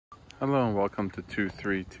Hello and welcome to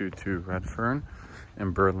 2322 Redfern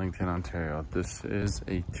in Burlington, Ontario. This is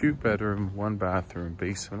a 2-bedroom, 1-bathroom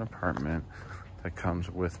basement apartment that comes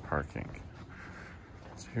with parking.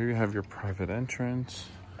 So here you have your private entrance.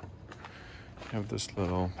 You have this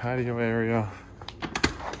little patio area.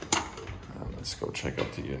 Let's go check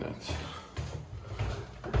out the unit.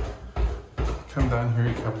 Come down here,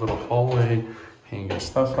 you have a little hallway, hang your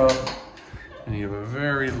stuff up, and you have a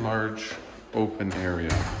very large open area.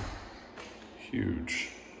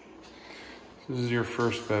 Huge. This is your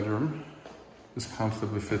first bedroom. This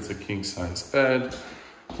comfortably fits a king-size bed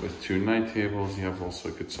with 2 night tables. You have also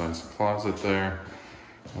a good-sized closet there.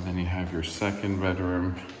 And then you have your second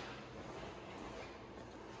bedroom.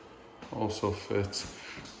 Also fits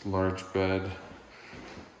large bed.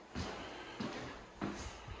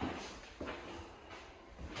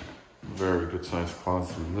 Very good-sized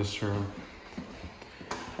closet in this room.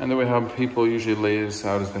 And the way how people usually lay this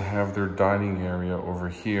out is to have their dining area over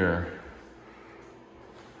here.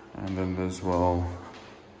 And then as well,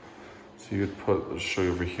 so you would put, let's show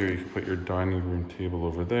you over here, you can put your dining room table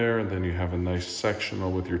over there, and then you have a nice sectional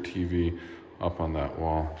with your TV up on that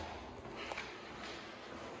wall.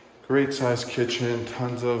 Great size kitchen,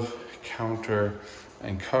 tons of counter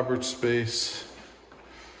and cupboard space.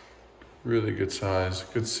 Really good size,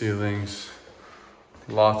 good ceilings.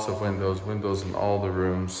 Lots of windows in all the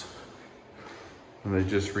rooms. And they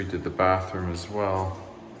just redid the bathroom as well.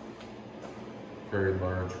 Very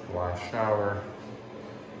large glass shower.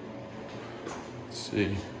 Let's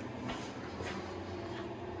see.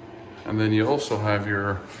 And then you also have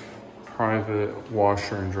your private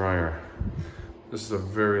washer and dryer. This is a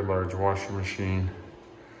very large washing machine.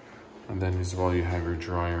 And then as well you have your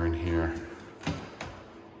dryer in here.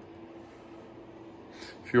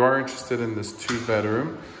 If you are interested in this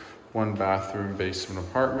 2-bedroom, 1-bathroom basement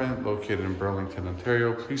apartment located in Burlington,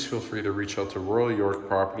 Ontario, please feel free to reach out to Royal York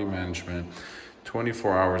Property Management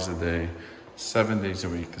 24 hours a day, 7 days a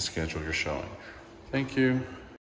week to schedule your showing. Thank you.